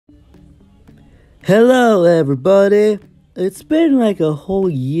Hello everybody! It's been like a whole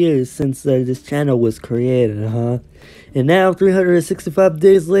year since this channel was created, huh? And now 365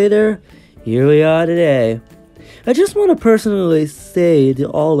 days later, here we are today. I just want to personally say to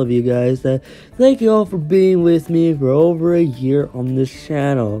all of you guys that thank you all for being with me for over a year on this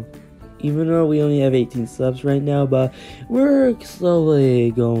channel. Even though we only have 18 subs right now, but we're slowly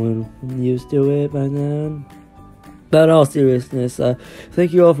going used to it by then. But in all seriousness,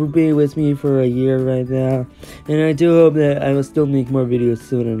 thank you all for being with me for a year right now, and I do hope that I will still make more videos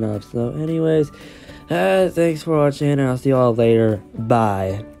soon enough. So anyways, thanks for watching, and I'll see you all later.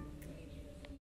 Bye.